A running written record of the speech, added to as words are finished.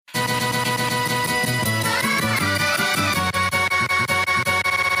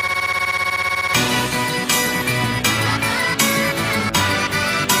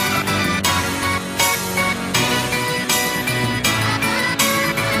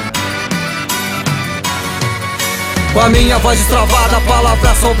Com a minha voz destravada,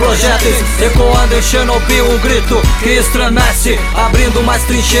 palavras são projéteis, ecoando em Chernobyl um grito que estremece, abrindo mais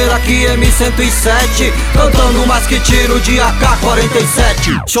trincheira que M107, cantando mais que tiro de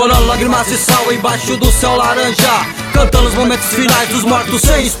AK-47, chorando lágrimas de sal embaixo do céu laranja, cantando os momentos finais dos mortos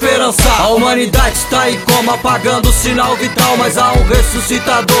sem esperança. A humanidade está em coma, apagando o sinal vital, mas há um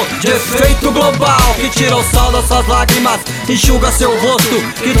ressuscitador de efeito global que tira o sal das suas lágrimas, enxuga seu rosto,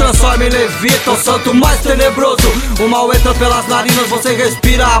 que transforma e levita o santo mais tenebroso. O mal entra pelas narinas, você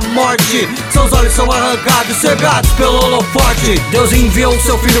respira a morte, seus olhos são arrancados, cegados pelo holofote. Deus enviou o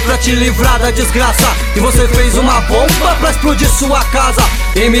seu filho pra te livrar da desgraça, e você fez uma bomba pra explodir sua casa.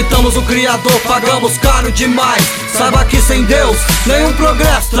 Imitamos o Criador, pagamos caro demais. Saiba que sem Deus, nenhum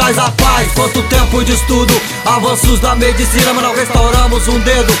progresso traz a paz. Quanto tempo de estudo, avanços da medicina, mas não restauramos um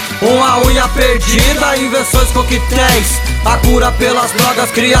dedo, uma unha perdida, invenções coquetéis, a cura pelas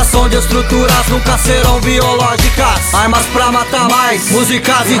drogas, criação de estruturas nunca serão biológicas. Armas pra matar mais,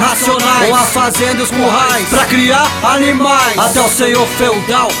 músicas irracionais, com a fazenda e os currais pra criar animais. Até o senhor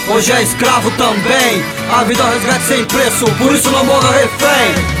feudal hoje é escravo também. A vida é um resgate sem preço, por isso não morra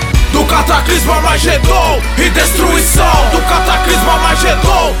refém. Do cataclisma Armagedom e destruição. Do cataclisma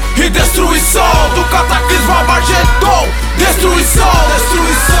Armagedom e destruição. Do cataclisma Armagedom, destruição,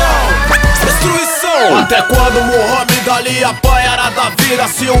 destruição, destruição. Até quando Muhammad Ali apanhará da vida?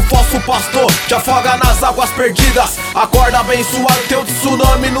 Se um falso pastor te afoga nas águas perdidas, acorda abençoado teu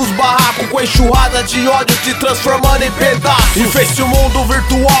tsunami nos barracos, com enxurrada de ódio te transformando em pedaços. E fez-se o mundo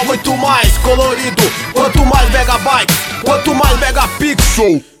virtual muito mais colorido. Quanto mais megabytes, quanto mais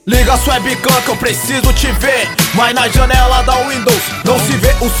megapixel. Liga sua webcam que eu preciso te ver. Mas na janela da Windows não se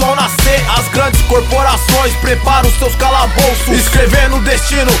vê o sol nascer. As grandes corporações preparam os seus calabouços, escrevendo o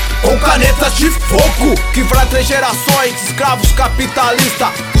destino com canetas de fogo, que para 3 gerações de escravos capitalistas.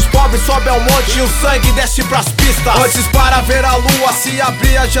 Os pobres sobem ao monte e o sangue desce pras pistas. Antes para ver a lua se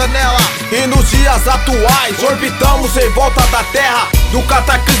abrir a janela, e nos dias atuais orbitamos em volta da terra. Do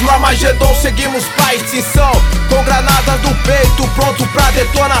cataclisma Armagedom seguimos pra extinção, com granadas do peito pronto pra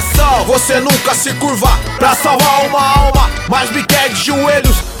detonação. Você nunca se curva pra salvar uma alma, mas me quer de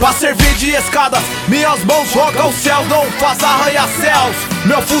joelhos pra servir de escadas. Minhas mãos rogam os céus, não faz arranha-céus.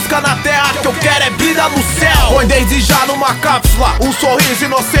 Meu fusca na terra, que eu quero é brilhar no céu. Põe desde já numa cápsula um sorriso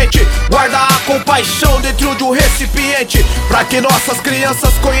inocente, guarda a compaixão dentro de um recipiente, pra que nossas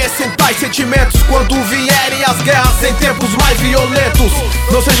crianças conheçam tais sentimentos quando vierem as guerras em tempos mais violentos.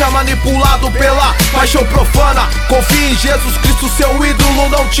 Não seja manipulado pela paixão profana, confie em Jesus Cristo, seu ídolo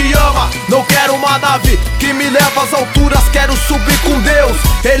não te ama. Não quero uma nave que me leva às alturas, quero subir com Deus.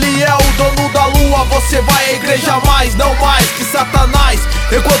 Ele é o dono da lua, você vai à igreja mais, não mais que Satanás.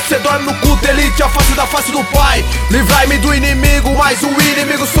 Enquanto você dorme no culto, ele te afasta da face do Pai. Livrai-me do inimigo, mas o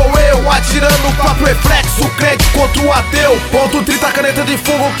inimigo sou eu, atirando o próprio reflexo, crente contra o ateu. Ponto 30, caneta de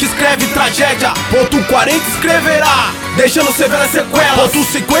fogo que escreve tragédia. Ponto 40 escreverá, deixando severas sequelas. Ponto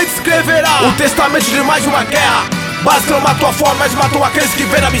 50 escreverá o testamento de mais uma guerra. Mas não matou a fome, mas matou aqueles que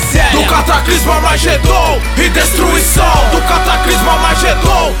vêm na miséria. Do cataclisma Armagedom e destruição. Do cataclisma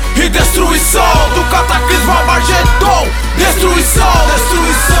Armagedom e destruição. Do cataclisma Armagedom, destruição,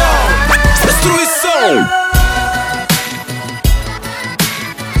 destruição, destruição.